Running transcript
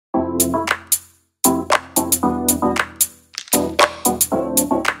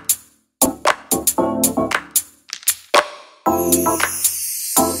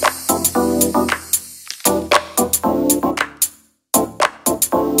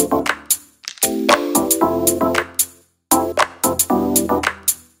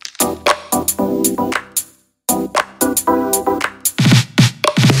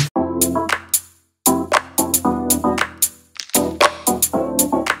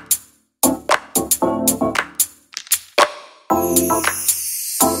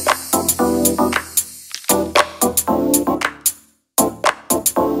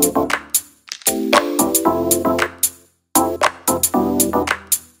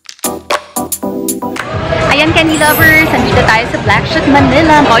ayan, Candy Lovers, nandito tayo sa BLACKSHEEP,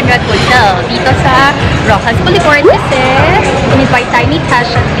 Manila, Conrad Hotel, dito sa Rojas Boulevard kasi in-invite tayo ni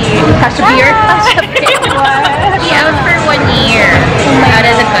Tasha Beer. He out for 1 year out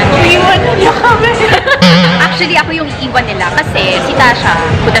of the country. Actually, ako yung iiwan nila kasi si Tasha,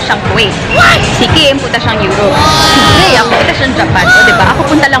 punta siyang Kuwait. Si Kim, punta siyang Europe. Si ako punta siyang Japan. O, diba? Ako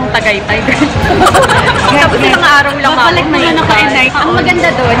punta lang Tagaytay. Tapos isang araw lang ako. Ang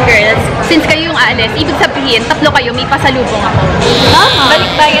maganda doon, girls, since kayo yung aalis, ibig sabihin, tatlo kayo, may pasalubong ako.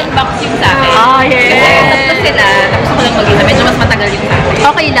 Balikbayan box yung sa akin. Yes. Kasi tatlo sila, tapos ako lang mag-isa. Medyo mas matagal yung sa akin.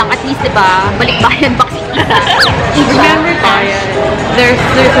 Okay lang, at least, diba, balikbayan box Remember tayo. There's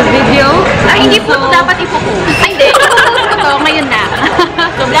a video. Hindi po dapat ipo-post. Ay, hindi. Ipo-post ko to, ngayon na.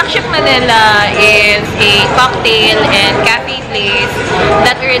 So, BLACKSHEEP Manila is a cocktail and cafe place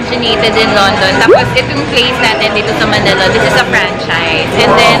that originated in London. Tapos, itong place natin dito sa Manila, this is a franchise.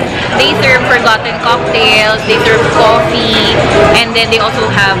 And then, they serve forgotten cocktails, they serve coffee, and then they also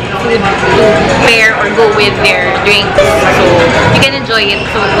have food to pair or go with their drinks. So, you can enjoy it.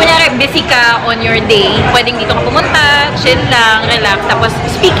 So, kunyari, busy ka on your day, pwedeng dito ka pumunta, chill lang, relax, tapos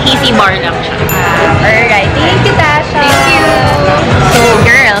speakeasy bar lang siya. Alright, thank you, Tasha. Thank you. So,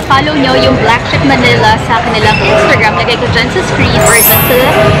 girl, follow nyo yung BLACKSHEEP Manila sa kanilang Instagram. Lagay ko dyan sa screen or dyan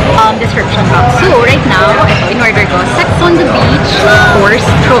sa description box. So, right now, ito, in-order ko, Sex on the Beach, of course,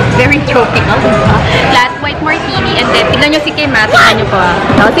 very tropical, diba? Flat white martini, and then, tignan nyo si Kim, tignan nyo pa.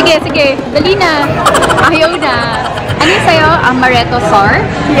 Oh, sige, dali na. Ayaw na. Ano yung sa'yo? Amaretto sour?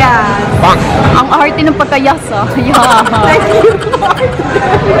 Yeah. Ang arte ng pagkayasa. Yeah.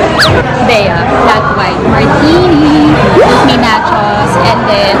 Bea, flat white martini, may nachos, and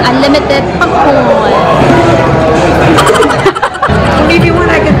then unlimited popcorn. Maybe when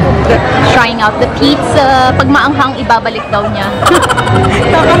I can cook that. Trying out the pizza. Pag maanghang, ibabalik daw niya.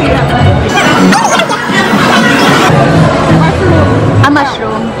 A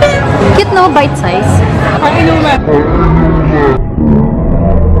mushroom. Cute, no? Bite size.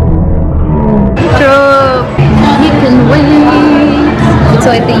 True. You can wait. So,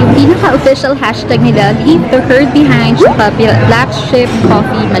 ito yung pinaka-official hashtag nila. Leave the herd behind sa BLACKSHEEP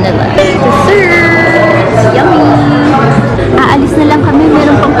Coffee Manila. Desserts! Yummy! Aalis na lang kami.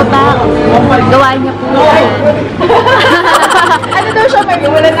 Meron pang babao. Gawa niya po. Ano daw siya, Mary?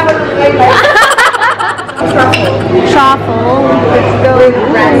 Wala na ako truffle. With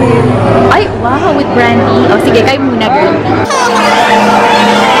brandy. Ay, wow, with brandy. O, sige, kayo muna, girl.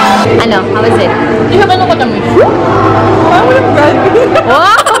 Ano? How is it? Hindi naman ako tamis. Walang brandy.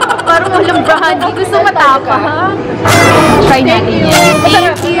 Wow! Parang walang brandy. Gusto matapa, ha? Try natin yan.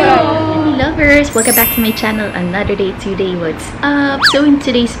 Thank you! Lovers! Welcome back to my channel. Another day, today, what's up? So, in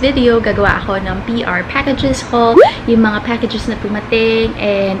today's video, gagawa ako ng PR packages haul. Yung mga packages na tumating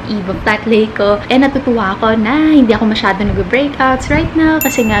and even tatlay ko. And natutuwa ako na hindi ako masyado nag-breakouts right now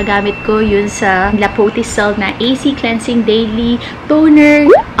kasi nga gamit ko yun sa Lapoticel na AC Cleansing Daily Toner,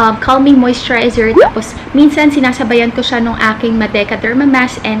 Calming Moisturizer. Tapos, minsan sinasabayan ko siya nung aking Madeca Derma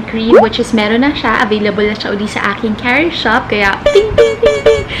Mask and Cream, which is meron na siya. Available na siya uli sa aking Carry Shop. Kaya, ting, ting, ting,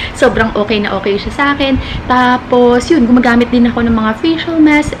 ting. Sobrang okay na okay siya sa akin. Tapos, yun, gumagamit din ako ng mga facial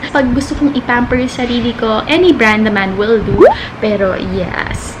mask. Pag gusto kong ipamper yung sarili ko, any brand naman will do. Pero,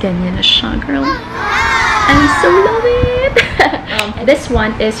 yes, ganyan na siya, girl. I so love it! This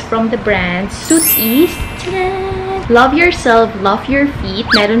one is from the brand SOOTHIES. Love yourself, love your feet.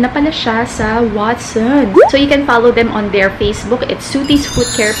 Meron na pala siya sa Watson. So, you can follow them on their Facebook. It's SOOTHIES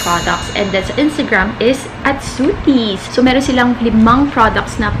Foot Care Products. And then sa Instagram is @SOOTHIES. So, meron silang 5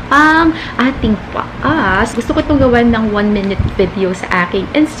 products na pang ating paas. Gusto ko itong gawan ng 1-minute video sa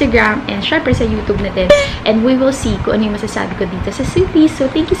aking Instagram and syempre sa YouTube na din. And we will see kung ano yung masasabi ko dito sa SOOTHIES. So,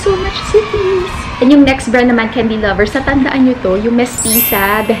 thank you so much, SOOTHIES! And yung next brand naman, Candy Lovers, natandaan nyo to, yung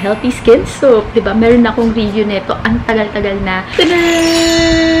MESTIZA, the Healthy Skin Soap. Diba? Meron akong review nito. Ang tagal-tagal na.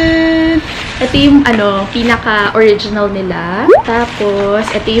 Tadaan! Ito yung, pinaka-original nila. Tapos,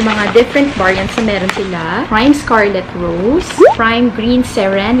 ito yung mga different variants na meron sila. Prime Scarlet Rose. Prime Green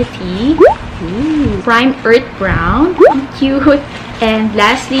Serenity. Prime Earth Brown. Cute. And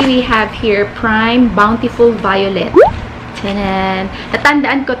lastly, we have here Prime Bountiful Violet. Tanan.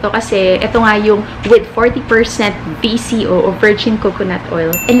 Natandaan ko to kasi ito nga yung with 40% VCO o Virgin Coconut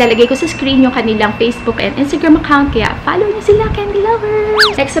Oil. And lalagay ko sa screen yung kanilang Facebook and Instagram account. Kaya follow nyo sila, Candy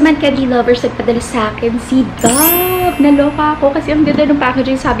Lovers! Next naman, Candy Lovers, nagpadala sa akin si Dove. Naloka ako kasi ang ganda ng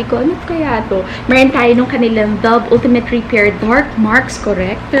packaging. Sabi ko, ano kaya to? Meron tayo nung kanilang Dove Ultimate Repair Dark Marks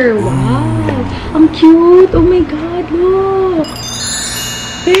Corrector. Wow! Ang cute! Oh my God! Look!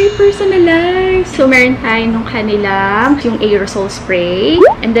 Very personalized. So, meron tayo nung kanilang yung aerosol spray.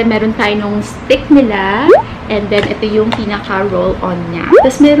 And then, meron tayo nung stick nila. And then, ito yung pinaka-roll-on niya.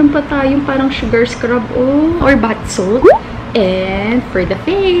 Tapos, meron pa tayong parang sugar scrub or bath salt. And, for the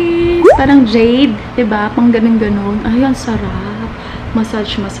face, parang jade. Diba? Pang ganun-ganun. Ay, ang sarap.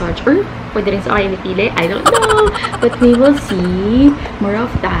 Massage. Or, pwede rin sa akin napili. I don't know. But we will see more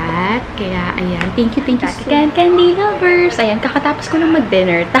of that. Kaya, ayan. Thank you again, Candy Lovers. Ayan, kakatapos ko lang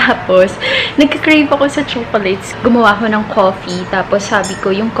mag-dinner. Tapos, nagka-crave ako sa chocolates. Gumawa ko ng coffee. Tapos, sabi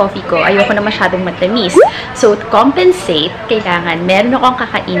ko, yung coffee ko, ayoko na masyadong matamis. So, to compensate, kailangan, meron akong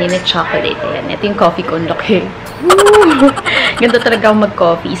kakainin na chocolate. Ayan, ito yung coffee ko. Laki. Ganda talaga akong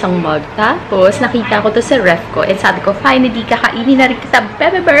mag-coffee. Isang mug. Tapos, nakita ko to sa ref ko. And sabi ko, finally, kakainin na rin kita,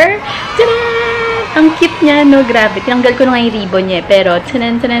 Bebe. Ang cute niya, no? Grabe. Tinanggal ko na nga yung ribbon niya. Pero,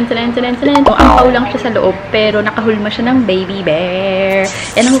 tanan. Ang paw lang siya sa loob. Pero, nakahulma siya ng baby bear.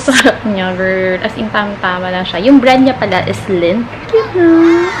 And ang sarap niya, girl. As in, tama lang siya. Yung brand niya pala is Lint. Cute,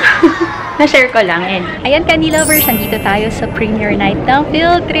 no? Na-share ko lang. And, ayan, Candy Lovers. Nandito tayo sa premiere night ng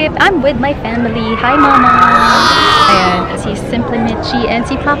field trip. I'm with my family. Hi, Mama! Ayan, si Simple Mitchie and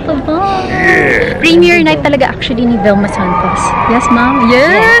si Papa Bon. Premiere night talaga actually ni Velma Santos. Yes, Mom?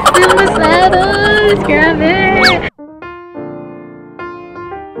 Yes! Velma Santos! Grabe!